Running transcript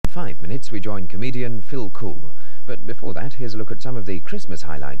at 5 minutes, we join comedian Phil Cool. But before that, here's a look at some of the Christmas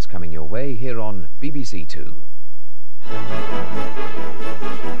highlights coming your way here on BBC Two.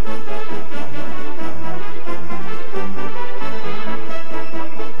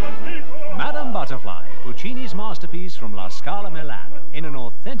 Madame Butterfly, Puccini's masterpiece from La Scala Milan, in an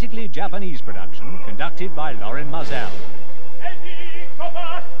authentically Japanese production conducted by Lorin Maazel.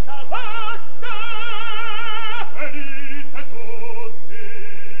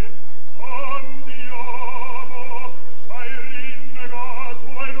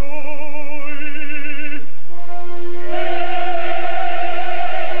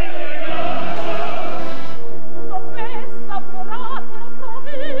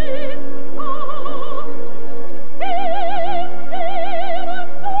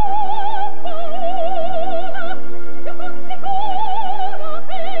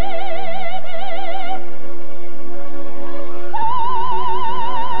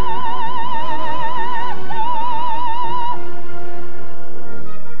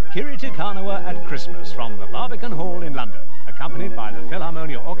 Kirita Kanawa at Christmas from the Barbican Hall in London, accompanied by the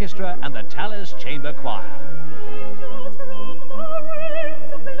Philharmonia Orchestra and the Tallis Chamber Choir.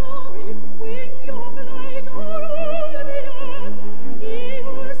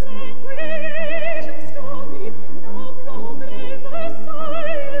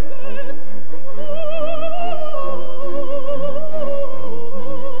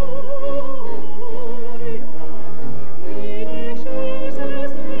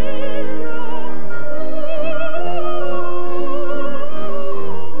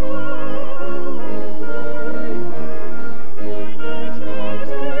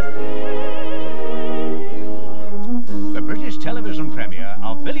 Television premiere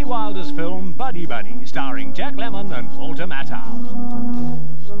of Billy Wilder's film Buddy Buddy, starring Jack Lemmon and Walter Matthau.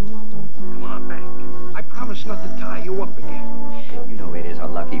 Come on back. I promise not to tie you up again. You know it is a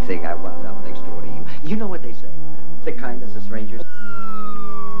lucky thing I wound up next door to you. You know what they say, the kindness of strangers.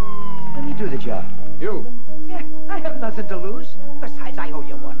 Let me do the job. You. Yeah, I have nothing to lose. Besides, I owe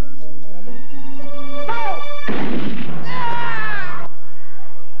you one. No! Ah!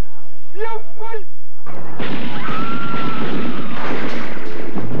 You fool!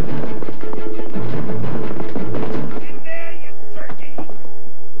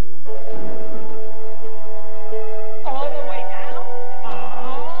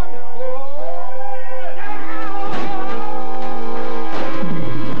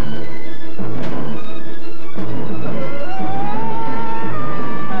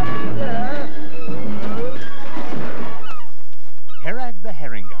 Herag the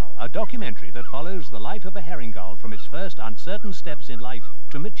Herring Gull, a documentary that follows the life of a herring gull from its first uncertain steps in life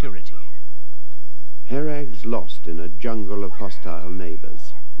to maturity. Herag's lost in a jungle of hostile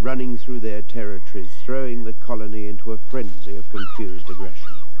neighbours, running through their territories, throwing the colony into a frenzy of confused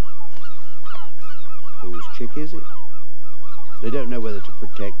aggression. Whose chick is it? They don't know whether to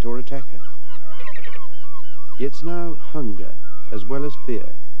protect or attack her. It's now hunger, as well as fear,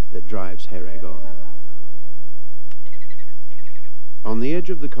 that drives Herag on. On the edge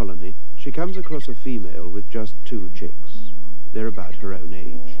of the colony, she comes across a female with just 2 chicks. They're about her own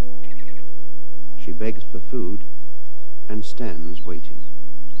age. She begs for food and stands waiting.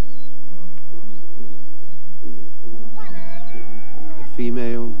 The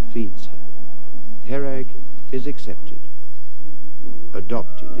female feeds her. Herag is accepted,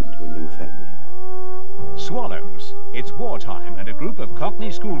 adopted into a new family. Swallows. It's wartime and a group of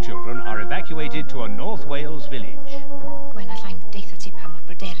Cockney schoolchildren are evacuated to a North Wales village. Gwen, allai'n deitha ti pa mor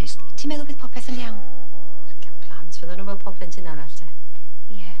bryderus. Ti'n meddwl bydd popeth yn iawn? Gan plant, fydden nhw fel pob plentyn arall, te.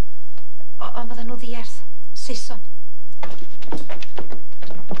 Ie. Ond fydden nhw ddiarth. Saeson.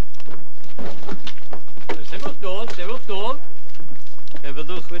 Sefwch nôl. E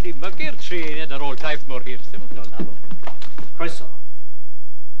fyddwch wedi mygu'r trin ar ôl taith mor hir. Sefwch nôl naddo. Croeso.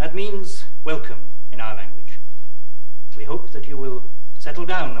 That means welcome in our language. We hope that you will settle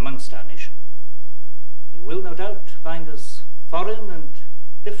down amongst our nation. You will no doubt find us foreign and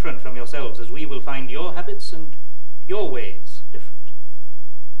different from yourselves, as we will find your habits and your ways different.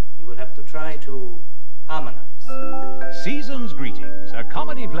 You will have to try to harmonize. Season's Greetings, a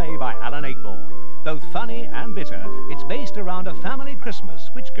comedy play by Alan Ayckbourn. Both funny and bitter, it's based around a family Christmas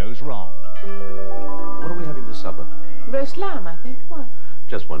which goes wrong. What are we having for supper? Roast lamb, I think. Why?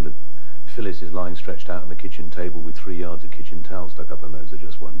 Just wondered. Phyllis is lying stretched out on the kitchen table with 3 yards of kitchen towel stuck up her nose. I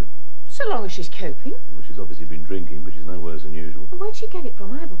just wondered. So long as she's coping. Well, she's obviously been drinking, but she's no worse than usual. Well, where'd she get it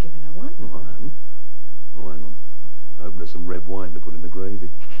from? I haven't given her one. Oh, I haven't. Oh, hang on. I opened her some red wine to put in the gravy.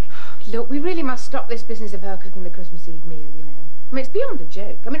 Look, we really must stop this business of her cooking the Christmas Eve meal, you know. I mean, it's beyond a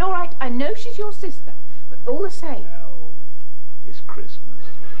joke. I mean, all right, I know she's your sister, but all the same. Well, it's Christmas.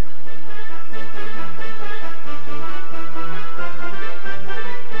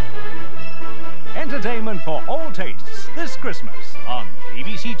 entertainment for all tastes this Christmas on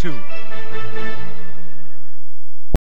BBC Two.